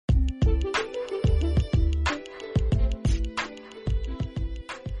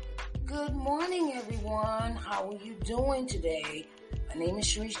Good morning, everyone. How are you doing today? My name is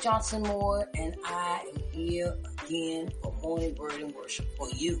Sharice Johnson Moore, and I am here again for Morning Word and Worship for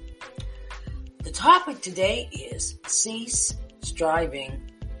you. The topic today is Cease Striving.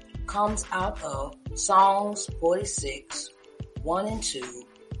 Comes out of Psalms 46, 1 and 2,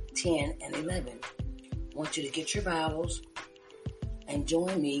 10 and 11. I want you to get your Bibles and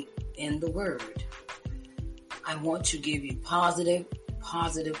join me in the Word. I want to give you positive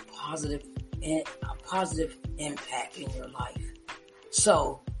impact in your life.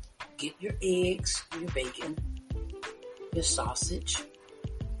 So, get your eggs, your bacon, your sausage,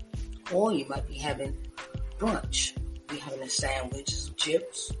 or you might be having brunch. You're having a sandwich, some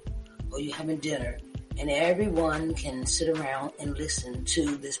chips, or you're having dinner, and everyone can sit around and listen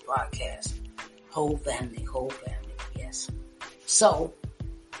to this broadcast. Whole family, yes. So,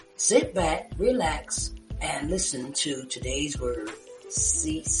 sit back, relax, and listen to today's word.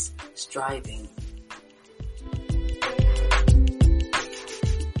 Cease striving.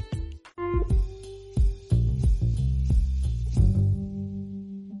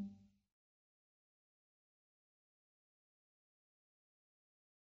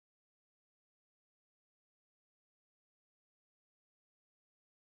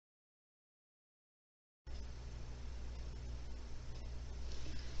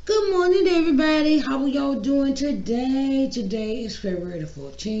 Good morning, everybody. How are y'all doing today? Today is February the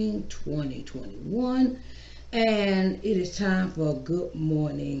 14th, 2021, and it is time for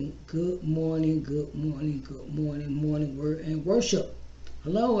morning word and worship.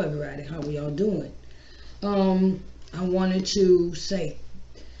 Hello, everybody. How are y'all doing? I wanted to say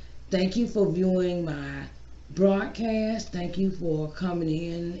thank you for viewing my broadcast. Thank you for coming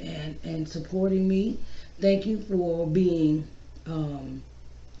in and supporting me. Thank you for being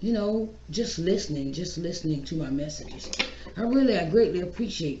just listening to my messages. I greatly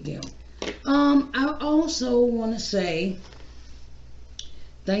appreciate them. I also want to say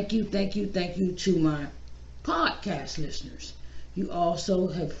thank you to my podcast listeners. You also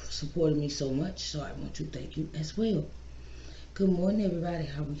have supported me so much, so I want to thank you as well. Good morning, everybody.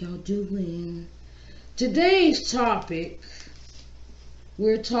 How are y'all doing? Today's topic,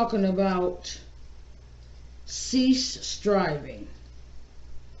 we're talking about cease striving.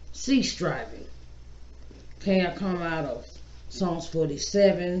 Cease striving. Okay, I come out of Psalms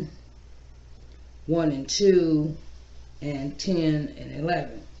 47, 1 and 2, and 10 and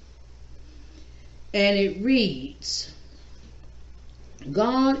 11. And it reads,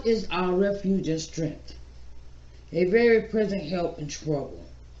 God is our refuge and strength, a very present help in trouble.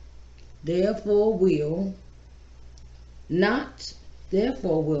 Therefore will not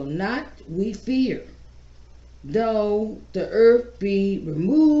we fear, though the earth be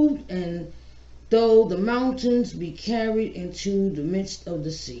removed, and though the mountains be carried into the midst of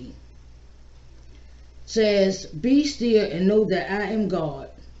the sea. Says, be still and know that I am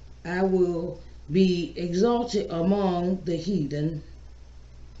God. I will be exalted among the heathen.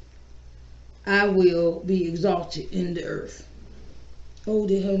 I will be exalted in the earth. Oh,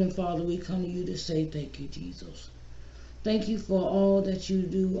 dear Heavenly Father, we come to you to say thank you, Jesus. Thank you for all that you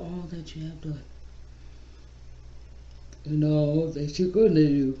do, all that you have done, and all that you're going to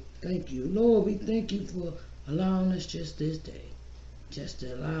do. Thank you. Lord, we thank you for allowing us just this day. Just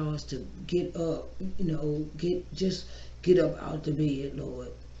to allow us to get up, get up out the bed,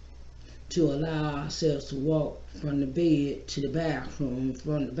 Lord. To allow ourselves to walk from the bed to the bathroom,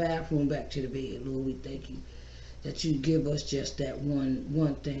 from the bathroom back to the bed. Lord, we thank you that you give us just that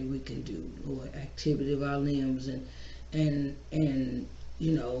one thing we can do, Lord. Activity of our limbs and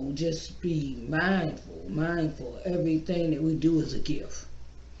just be mindful. Everything that we do is a gift.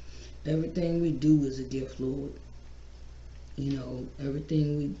 Everything we do is a gift, Lord.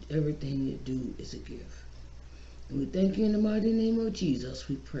 Everything we do is a gift. And we thank you in the mighty name of Jesus.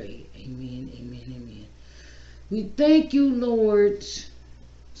 We pray. Amen, amen, amen. We thank you, Lord. It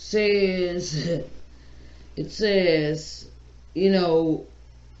says,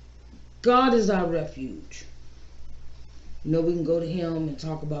 God is our refuge. We can go to him and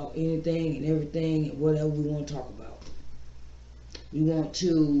talk about anything and everything and whatever we want to talk about. We want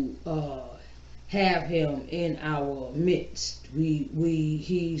to have him in our midst.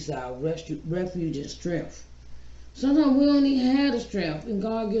 He's our refuge and strength. Sometimes we don't even have the strength, and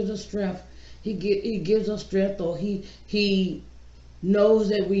God gives us strength. He gives us strength, or he knows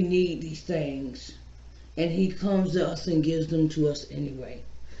that we need these things, and he comes to us and gives them to us anyway.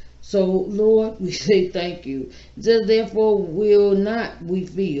 So, Lord, we say thank you. It says, therefore will not we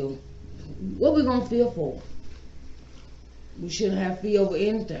feel. What we going to feel for? We shouldn't have fear over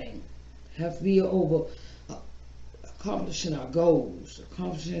anything. Have fear over accomplishing our goals,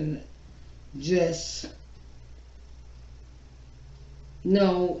 accomplishing just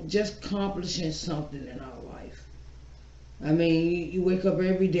just accomplishing something in our life. I mean, you wake up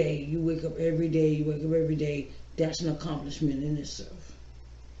every day, you wake up every day, you wake up every day. That's an accomplishment in itself.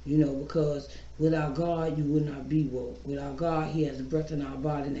 Because without God, you would not be woke. Without God, He has the breath in our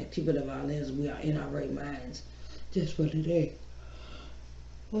body and the activity of our limbs. We are in our right minds. Just for today.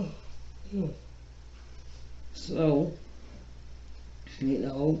 So,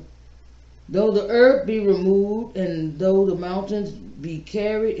 though the earth be removed and though the mountains be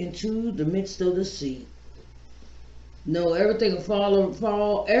carried into the midst of the sea. No, everything can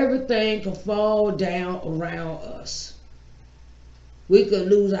fall. Everything can fall down around us. We could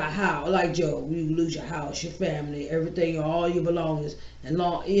lose our house, like Job. You could lose your house, your family, everything, all your belongings, and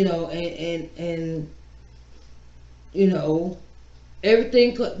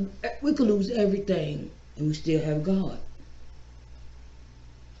everything we could lose everything, and we still have God.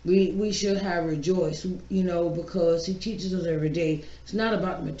 We should have rejoice, because He teaches us every day. It's not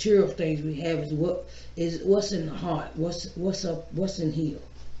about the material things we have. It's what's in the heart. What's in here.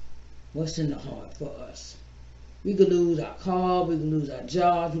 What's in the heart for us. We could lose our car. We could lose our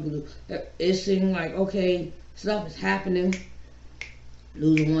jobs. We could lose. It seems like, okay, stuff is happening.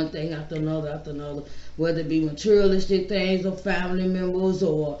 Losing one thing after another, whether it be materialistic things or family members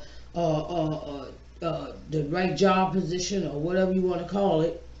or the right job position or whatever you want to call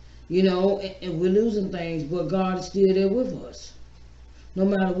it. And we're losing things, but God is still there with us. No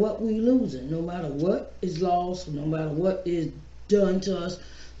matter what we're losing, no matter what is lost, no matter what is done to us,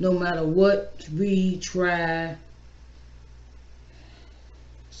 no matter what we try.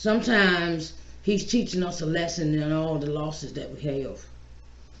 Sometimes He's teaching us a lesson in all the losses that we have.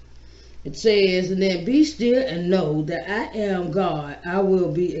 It says, and then be still and know that I am God. I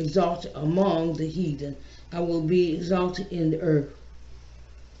will be exalted among the heathen. I will be exalted in the earth.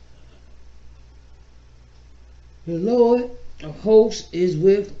 The Lord of hosts is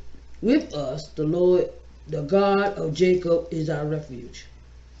with us. The Lord, the God of Jacob, is our refuge.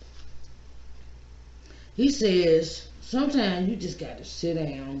 He says, sometimes you just got to sit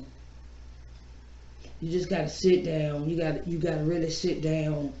down. You just got to sit down. You got to really sit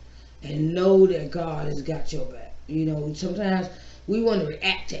down and know that God has got your back. Sometimes we want to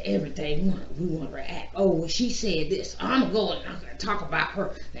react to everything. We want to react. Oh, well, she said this. I'm going to talk about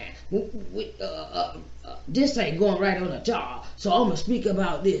her. Now, this ain't going right on the job, so I'm going to speak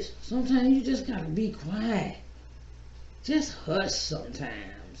about this. Sometimes you just got to be quiet. Just hush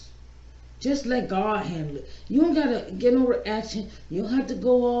sometimes. Just let God handle it. You don't got to get no reaction. You don't have to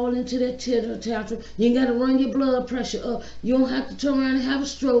go all into that tittle tantrum. You ain't got to run your blood pressure up. You don't have to turn around and have a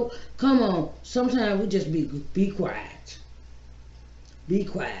stroke. Come on. Sometimes we just be quiet. Be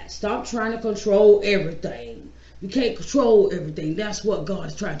quiet. Stop trying to control everything. You can't control everything. That's what God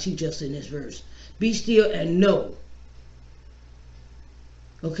is trying to teach us in this verse. Be still and know.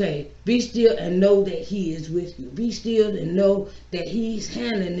 Okay, be still and know that He is with you. Be still and know that He's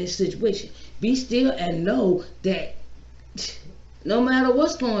handling this situation. Be still and know that no matter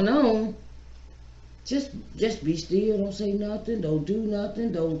what's going on, just be still. Don't say nothing. Don't do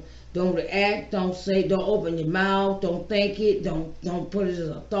nothing. Don't react. Don't open your mouth. Don't think it. Don't put it as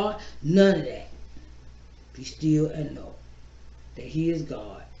a thought. None of that. Be still and know that He is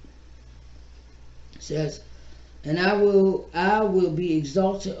God. It says, and I will be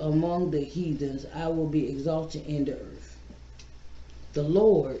exalted among the heathens. I will be exalted in the earth. The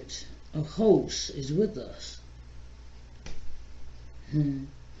Lord of hosts is with us.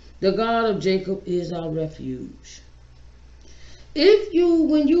 The God of Jacob is our refuge.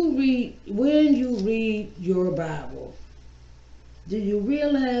 When you read your Bible, do you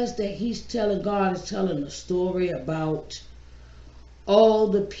realize that God is telling a story about all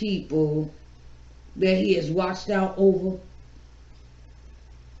the people that He has watched out over?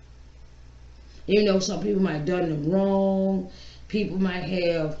 Some people might have done them wrong. People might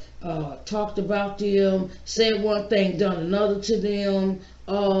have talked about them, said one thing, done another to them,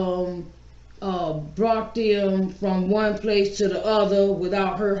 brought them from one place to the other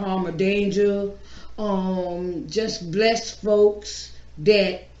without hurt, harm, or danger. Just blessed folks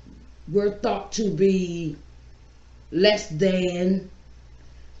that were thought to be less than,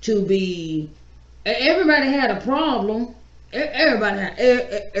 to be. Everybody had a problem.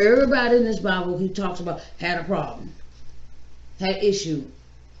 Everybody in this Bible He talks about had a problem, had issue.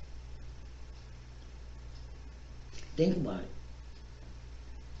 Think about it.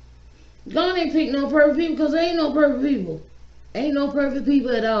 God ain't picked no perfect people because there ain't no perfect people. Ain't no perfect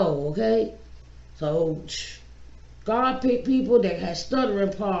people at all, okay? So, God picked people that had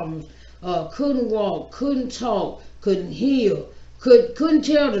stuttering problems, couldn't walk, couldn't talk, couldn't hear, couldn't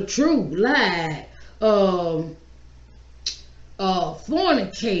tell the truth, lied,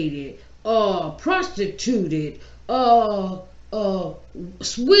 fornicated, prostituted,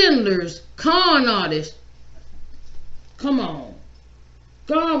 swindlers, con artists. Come on.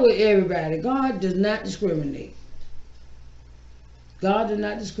 God with everybody. God does not discriminate. God does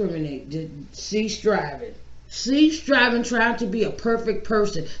not discriminate. Just cease striving. Cease striving trying to be a perfect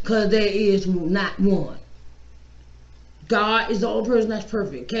person, because there is not one. God is the only person that's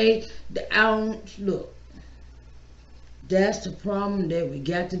perfect, okay? Look, that's the problem that we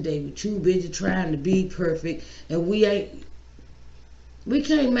got today. We're too busy trying to be perfect, and we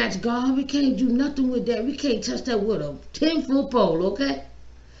can't match God. We can't do nothing with that. We can't touch that with a 10-foot pole, okay?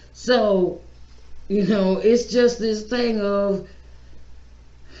 So, it's just this thing of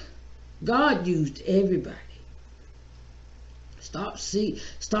God used everybody. Stop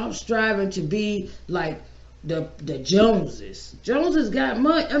striving to be like the Joneses. Joneses got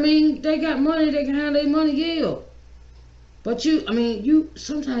money. I mean, they got money. They can have their money, yeah. But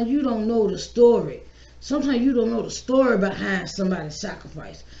sometimes you don't know the story. Sometimes you don't know the story behind somebody's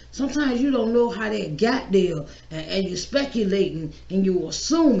sacrifice. Sometimes you don't know how they got there, and you're speculating and you're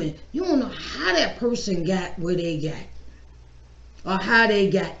assuming. You don't know how that person got where they got, or how they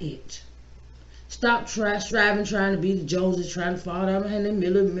got it. Stop striving, trying to be the Joneses, trying to fall down behind the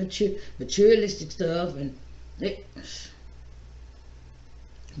middle of materialistic stuff. And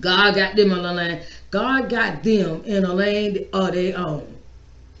God got them in a lane. God got them in a lane of their own.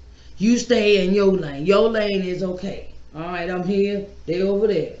 You stay in your lane. Your lane is okay. All right, I'm here. They over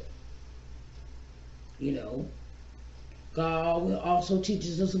there. God also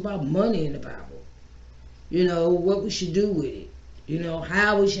teaches us about money in the Bible. What we should do with it.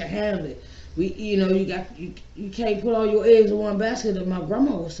 How we should handle it. You can't put all your eggs in one basket, as my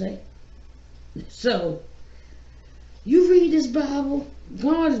grandma would say. So, you read this Bible,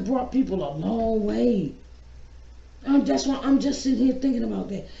 God has brought people a long way. I'm just sitting here thinking about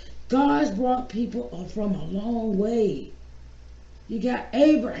that. God's brought people from a long way. You got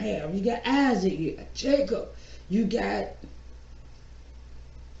Abraham, you got Isaac, you got Jacob, you got,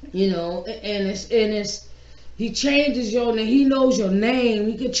 it's He changes your name. He knows your name.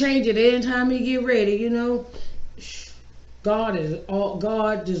 He can change it anytime he get ready.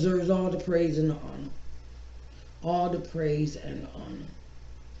 God deserves all the praise and the honor. All the praise and the honor.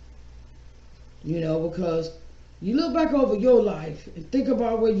 Because you look back over your life and think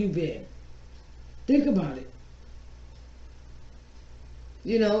about where you've been. Think about it.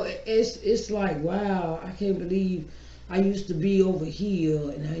 It's like, wow, I can't believe I used to be over here,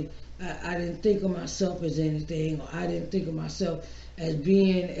 and I didn't think of myself as anything, or I didn't think of myself as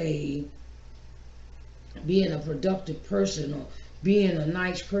being a productive person, or being a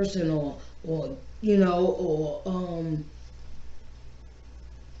nice person, or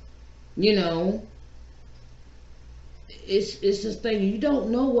it's this thing. You don't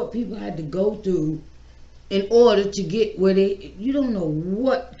know what people had to go through in order to get where you don't know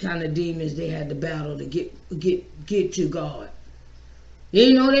what kind of demons they had to battle to get to God.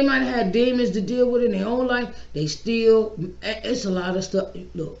 They might have had demons to deal with in their own life. It's a lot of stuff.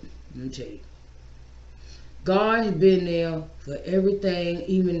 Look, let me tell you. God has been there for everything,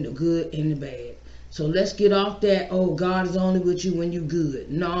 even the good and the bad. So let's get off that, oh, God is only with you when you're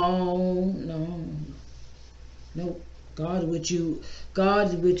good. No. God is with you. God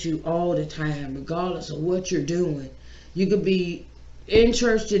is with you all the time, regardless of what you're doing. You could be in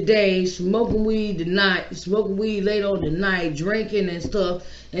church today, smoking weed tonight, smoking weed late on the night, drinking and stuff,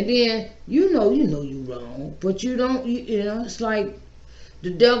 and then you know you wrong, but you don't. It's like the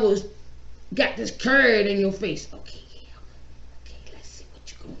devil's got this carrot in your face. Okay, let's see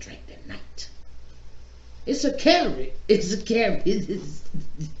what you're gonna drink tonight. It's a carrot.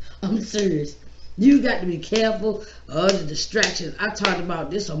 I'm serious. You got to be careful of the distractions. I talked about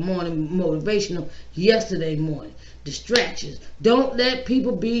this on morning motivational yesterday morning. Distractions. Don't let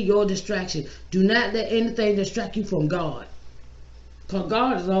people be your distraction. Do not let anything distract you from God. Because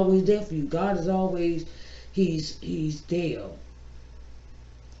God is always there for you. God is always, He's there.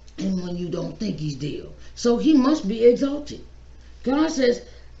 And when you don't think He's there. So He must be exalted. God says,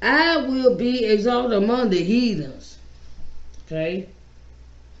 I will be exalted among the heathens. Okay?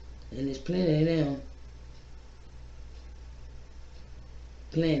 And there's plenty of them.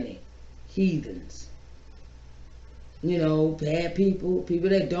 Plenty. Heathens. Bad people. People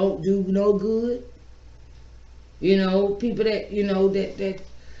that don't do no good. People that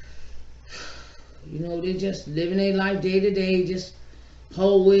they're just living their life day to day, just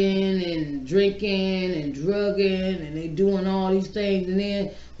hoeing and drinking and drugging, and they doing all these things, and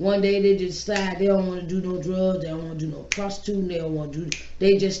then one day they just decide they don't want to do no drugs, they don't want to do no prostituting, they don't want to do,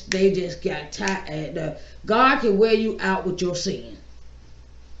 they just got tired. God can wear you out with your sin.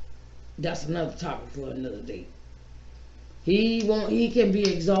 That's another topic for another day. He can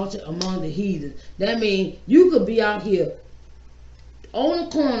be exalted among the heathen. That means you could be out here on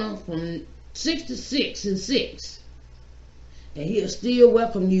the corner from 6 to 6 and 6, and he'll still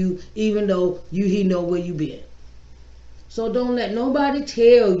welcome you even though he know where you been. So don't let nobody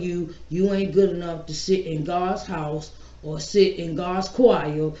tell you you ain't good enough to sit in God's house or sit in God's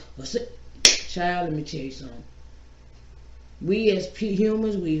choir or sit. Child, let me tell you something. We as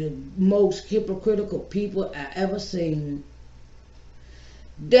humans, we the most hypocritical people I ever seen.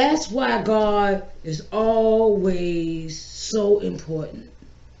 That's why God is always so important.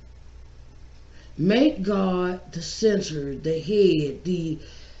 Make God the center, the head, the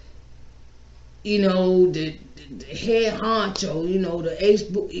head honcho,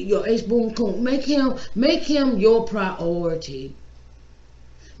 your ace boom coon. Make him your priority.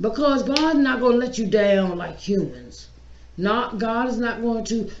 Because God's not going to let you down like humans. God is not going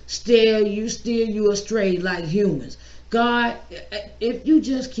to steer you astray like humans. God, if you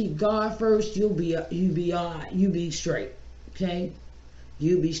just keep God first, you'll be all right. You be straight. Okay?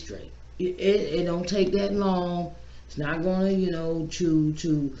 You be straight. It don't take that long. It's not going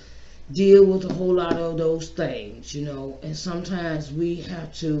to deal with a whole lot of those things, and sometimes we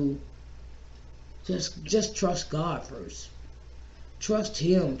have to just trust God first. Trust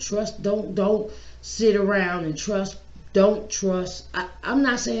him. Don't sit around and don't trust. I'm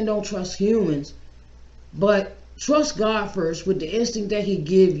not saying don't trust humans, but trust God first with the instinct that he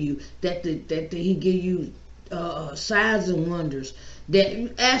give you, that he give you signs and wonders. That you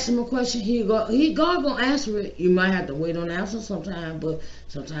ask him a question, God gonna answer it. You might have to wait on the answer sometime, but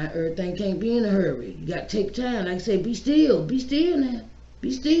sometimes everything can't be in a hurry. You gotta take time. Like I say, be still now.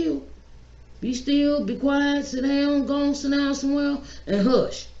 Be still. Be still, be quiet, sit down, go and sit down somewhere, and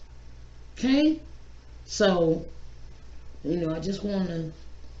hush. Okay? So, I just want to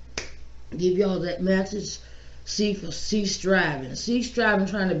give y'all that message. Cease striving. Cease striving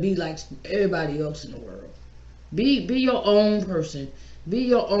trying to be like everybody else in the world. Be your own person. Be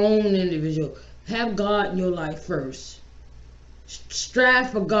your own individual. Have God in your life first. Strive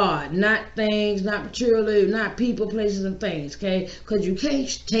for God, not things, not material, not people, places, and things, okay? Because you can't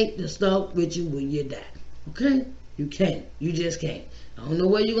take the stuff with you when you die, okay? You can't. You just can't. I don't know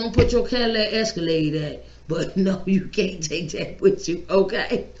where you're going to put your Cadillac Escalade at, but no, you can't take that with you,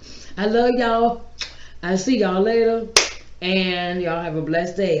 okay? I love y'all. I'll see y'all later, and y'all have a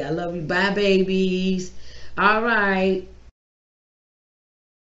blessed day. I love you. Bye, babies. All right.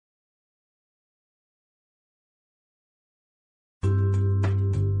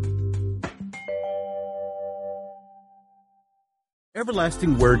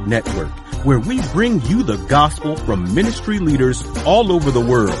 Everlasting Word Network, where we bring you the gospel from ministry leaders all over the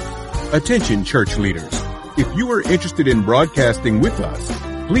world. Attention, church leaders. If you are interested in broadcasting with us,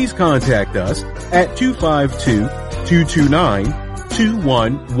 please contact us at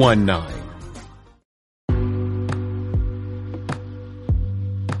 252-229-2119.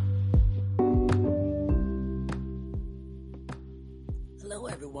 Hello,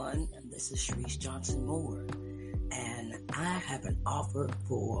 everyone, and this is Sharice Johnson Moore. And I have an offer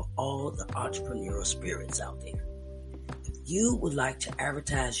for all the entrepreneurial spirits out there. If you would like to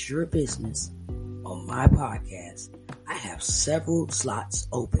advertise your business on my podcast, I have several slots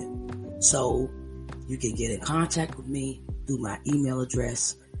open. So you can get in contact with me through my email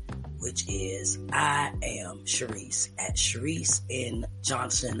address, which is I am Sharice at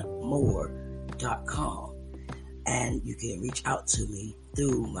ShariceNJohnsonMoore.com. And you can reach out to me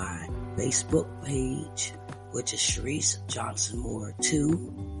through my Facebook page, which is Sharice Johnson Moore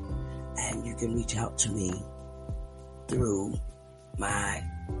 2, and you can reach out to me through my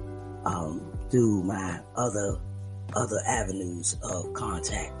other avenues of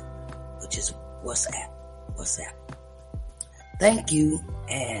contact, which is WhatsApp. Thank you,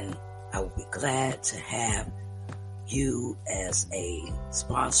 and I will be glad to have you as a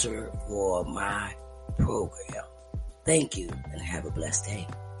sponsor for my program. Thank you, and have a blessed day.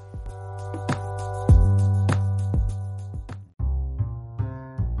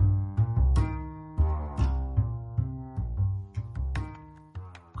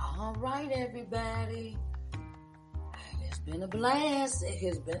 All right, everybody. It's been a blast. It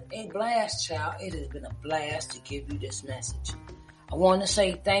has been a blast, child. It has been a blast to give you this message. I want to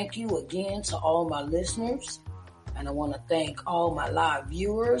say thank you again to all my listeners. And I want to thank all my live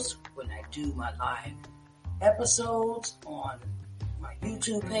viewers when I do my live episodes on my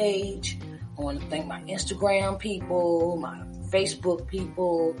YouTube page. I want to thank my Instagram people, my Facebook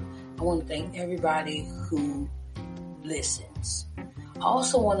people. I want to thank everybody who listens. I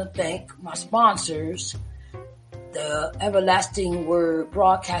also want to thank my sponsors. The Everlasting Word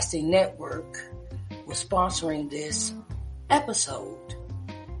Broadcasting Network was sponsoring this episode.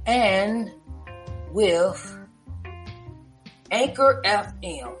 And with Anchor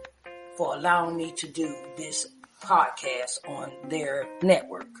FM for allowing me to do this podcast on their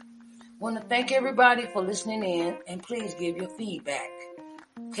network. I want to thank everybody for listening in, and please give your feedback.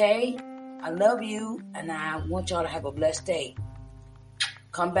 Okay? I love you, and I want y'all to have a blessed day.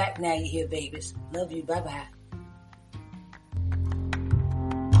 Come back now, you hear babies. Love you. Bye-bye.